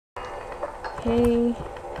Okay,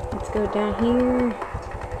 let's go down here.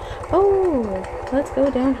 Oh, let's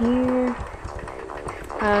go down here.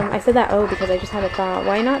 I said that oh because I just had a thought.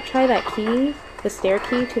 Why not try that key, the stair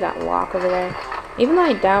key, to that lock over there? Even though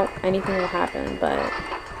I doubt anything will happen, but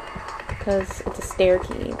because it's a stair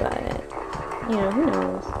key, but you know, who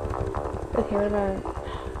knows? Okay, what about?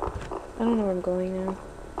 I don't know where I'm going now.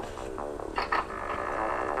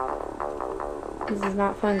 This is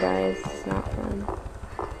not fun, guys. This is not fun.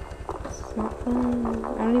 This is not fun.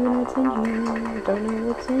 I don't even know what's in here. I don't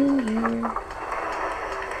know what's in here.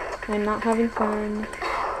 I'm not having fun.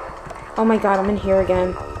 Oh my god, I'm in here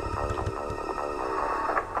again.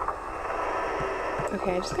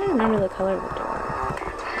 Okay, I just gotta remember the color of the door.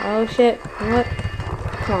 Oh shit. You know what?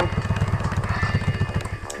 Come on.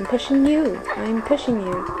 I'm pushing you. I'm pushing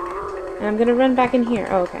you. And I'm gonna run back in here.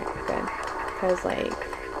 Oh, okay. Good. Because, like,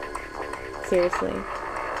 seriously.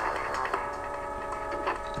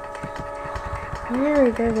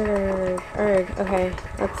 Erg. Okay,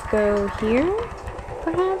 let's go here,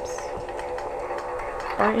 perhaps?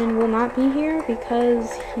 Barton will not be here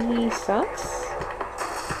because he sucks.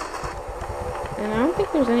 And I don't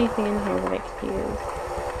think there's anything in here that I could use.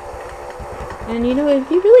 And you know, it'd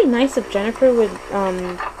be really nice if Jennifer would, I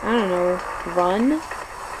don't know, run.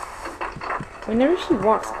 Whenever she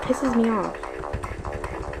walks, it pisses me off.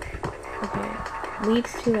 Okay,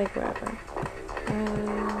 leads to, like, wherever.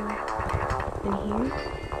 In here,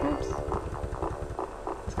 perhaps?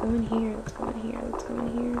 Let's go in here, let's go in here, let's go in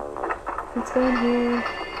here. Let's go in here.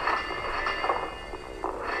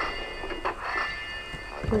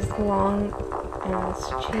 This long ass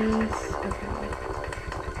chase. Okay.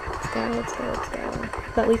 Let's go, let's go, let's go.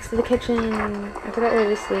 That leads to the kitchen. I forgot where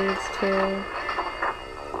this leads to.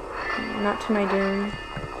 Not to my doom.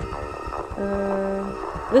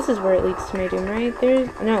 This is where it leads to my doom, right? There's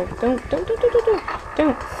no, don't.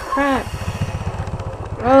 Crap.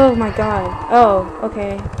 Oh my god. Oh,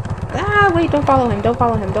 okay. Ah, wait, don't follow him. Don't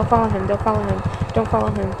follow him. Don't follow him. Don't follow him. Don't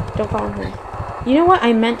follow him. Don't follow him. You know what?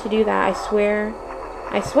 I meant to do that. I swear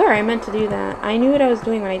I meant to do that. I knew what I was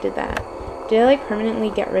doing when I did that. Did I, like, permanently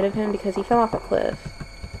get rid of him because he fell off a cliff?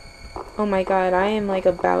 Oh my god, I am, like,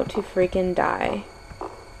 about to freaking die.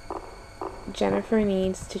 Jennifer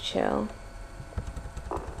needs to chill.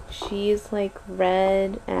 She's, like,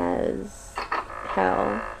 red as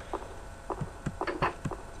hell.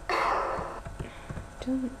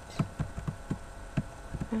 Don't.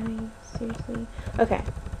 Seriously. Okay.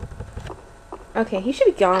 Okay, he should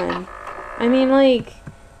be gone. I mean, like,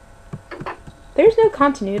 there's no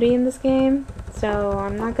continuity in this game, so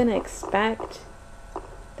I'm not gonna expect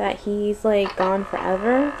that he's, like, gone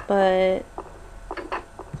forever, but,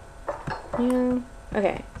 you know.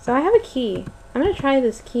 Okay, so I have a key. I'm gonna try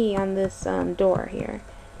this key on this, door here.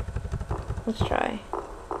 Let's try.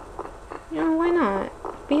 You know, why not?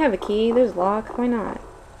 We have a key, there's lock, why not?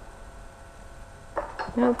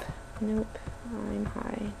 Nope. Nope. I'm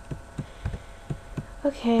high.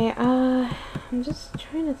 Okay, I'm just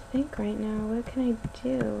trying to think right now. What can I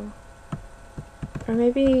do? Or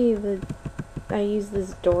maybe I use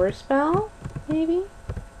this door spell? Maybe?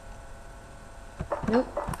 Nope.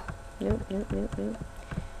 Nope.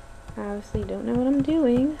 I obviously don't know what I'm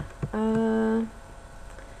doing.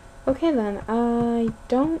 Okay then. I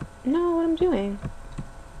don't know what I'm doing.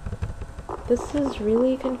 This is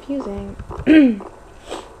really confusing.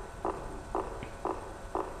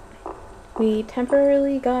 We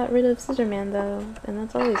temporarily got rid of Scissorman though, and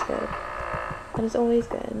that's always good. That is always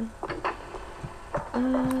good.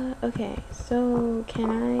 Okay, so can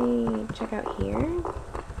I check out here?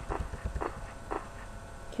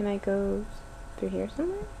 Can I go through here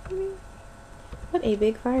somewhere, maybe? What a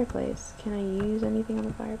big fireplace. Can I use anything on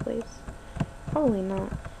the fireplace? Probably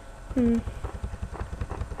not. Maybe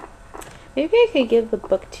I could give the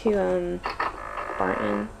book to,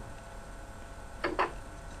 Barton.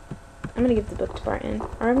 I'm gonna give the book to Barton.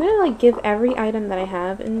 Or I'm gonna, like, give every item that I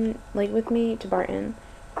have in, like, with me to Barton.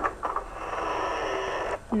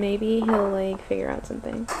 Maybe he'll, like, figure out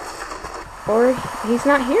something. Or he's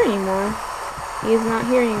not here anymore. He is not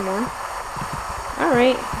here anymore.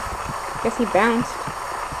 Alright. Guess he bounced.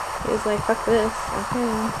 He was like, fuck this.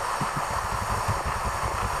 Okay.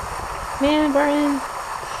 Man, Barton.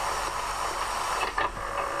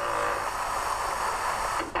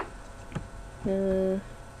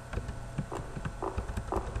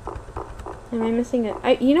 Am I missing it?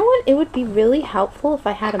 You know what? It would be really helpful if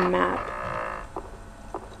I had a map.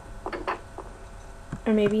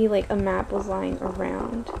 Or maybe, like, a map was lying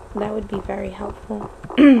around. That would be very helpful.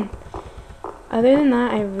 Other than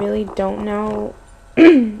that, I really don't know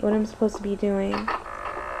what I'm supposed to be doing.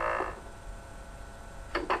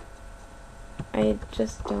 I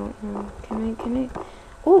just don't know. Can I?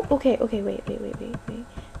 Oh, okay, wait.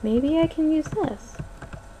 Maybe I can use this.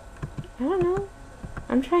 I don't know.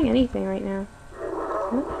 I'm trying anything right now.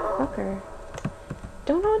 Motherfucker.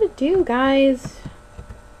 Don't know what to do, guys.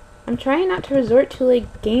 I'm trying not to resort to,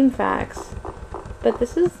 like, game facts. But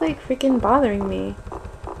this is, like, freaking bothering me.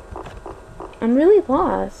 I'm really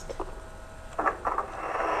lost.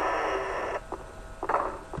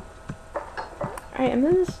 Alright, I'm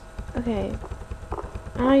gonna just... Okay.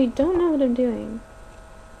 I don't know what I'm doing.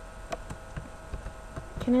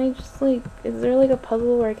 Can I just, like... Is there, like, a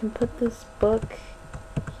puzzle where I can put this book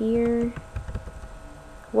here?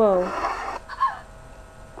 Whoa.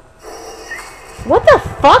 What the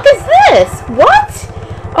fuck is this? What?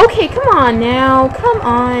 Okay, come on now. Come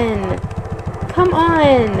on. Come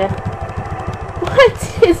on.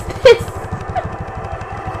 What is this?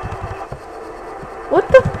 What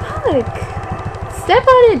the fuck? Step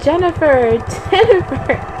on it, Jennifer.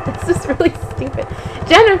 Jennifer. This is really stupid.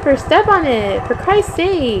 Jennifer, step on it. For Christ's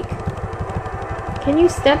sake. Can you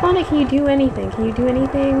step on it? Can you do anything? Can you do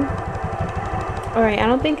anything? Alright, I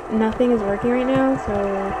don't think nothing is working right now,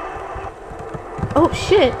 so... Oh,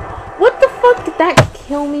 shit! What the fuck? Did that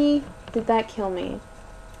kill me? Did that kill me?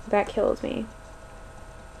 That kills me.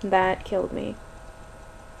 That killed me.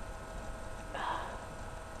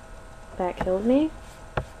 That killed me?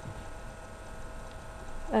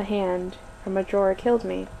 A hand from a drawer killed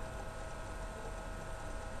me.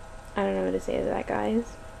 I don't know what to say to that,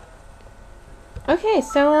 guys. Okay,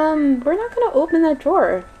 so, we're not gonna open that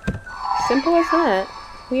drawer. Simple as that.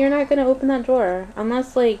 We are not gonna open that drawer.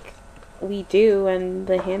 Unless, like, we do and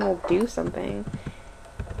the hand will do something.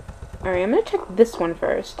 Alright, I'm gonna check this one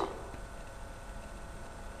first.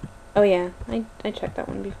 Oh yeah, I checked that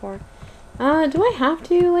one before. Do I have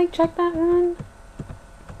to, like, check that one?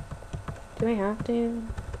 Do I have to?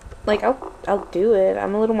 Like, I'll do it.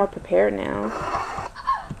 I'm a little more prepared now.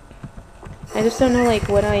 I just don't know, like,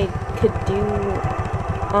 what I could do,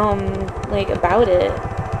 like, about it.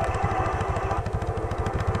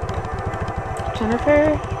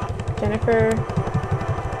 Jennifer?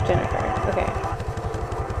 Okay.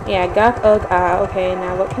 Yeah, guck, ugh, ah, okay,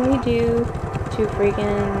 now what can we do to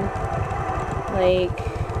freaking, like,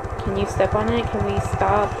 can you step on it? Can we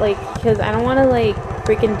stop? Like, because I don't want to, like,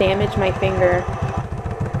 freaking damage my finger.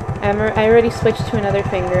 I already switched to another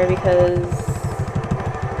finger because...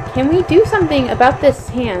 Can we do something about this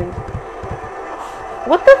hand?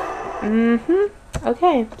 What the...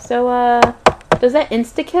 Okay, so, does that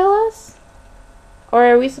insta-kill us? Or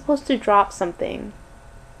are we supposed to drop something?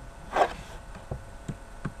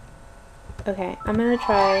 Okay, I'm gonna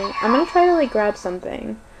try to, like, grab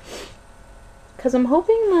something. Because I'm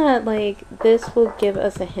hoping that, like, this will give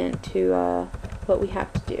us a hint to, what we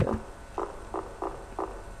have to do.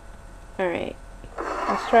 Alright.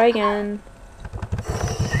 Let's try again.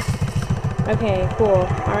 Okay, cool.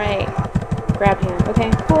 Alright. Grab hand.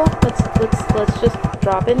 Okay, cool. Let's just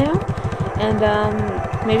drop it now. And,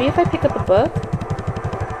 maybe if I pick up a book.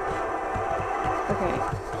 Okay.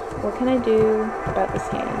 What can I do about this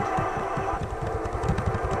hand?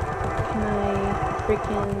 Can I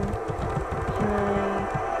freaking...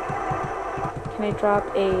 Can I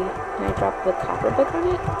drop the copper book on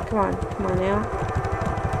it? Come on now.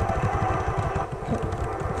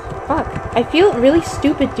 Fuck. I feel really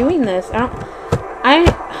stupid doing this.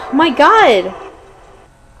 My god!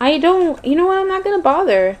 You know what, I'm not gonna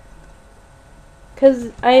bother.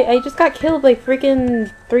 Cause I just got killed like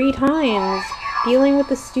freaking 3 times dealing with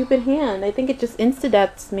this stupid hand. I think it just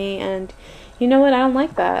insta-deaths me, and you know what, I don't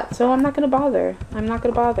like that. So I'm not gonna bother.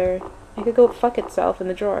 It could go fuck itself in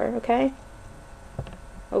the drawer, okay?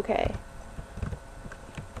 Okay.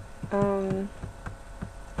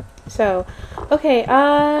 So, okay,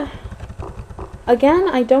 again,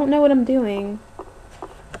 I don't know what I'm doing.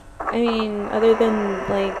 I mean, other than,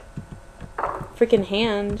 like, freaking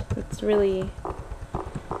hand. It's really...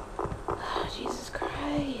 Oh, Jesus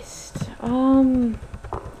Christ.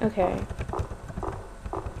 Okay.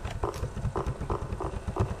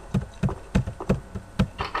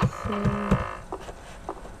 So,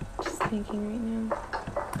 just thinking right now.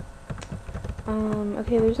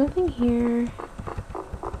 Okay, there's nothing here.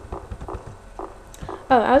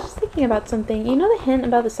 Oh, I was just thinking about something. You know the hint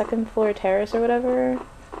about the second floor terrace or whatever?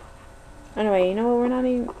 Oh, no, wait, you know what? We're not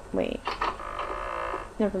even... Wait.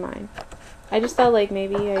 Never mind. I just thought, like,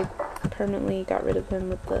 maybe I permanently got rid of him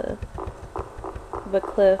with the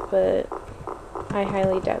cliff, but I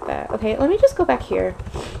highly doubt that. Okay, let me just go back here.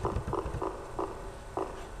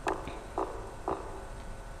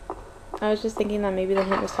 I was just thinking that maybe the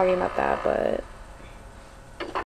hint was talking about that, but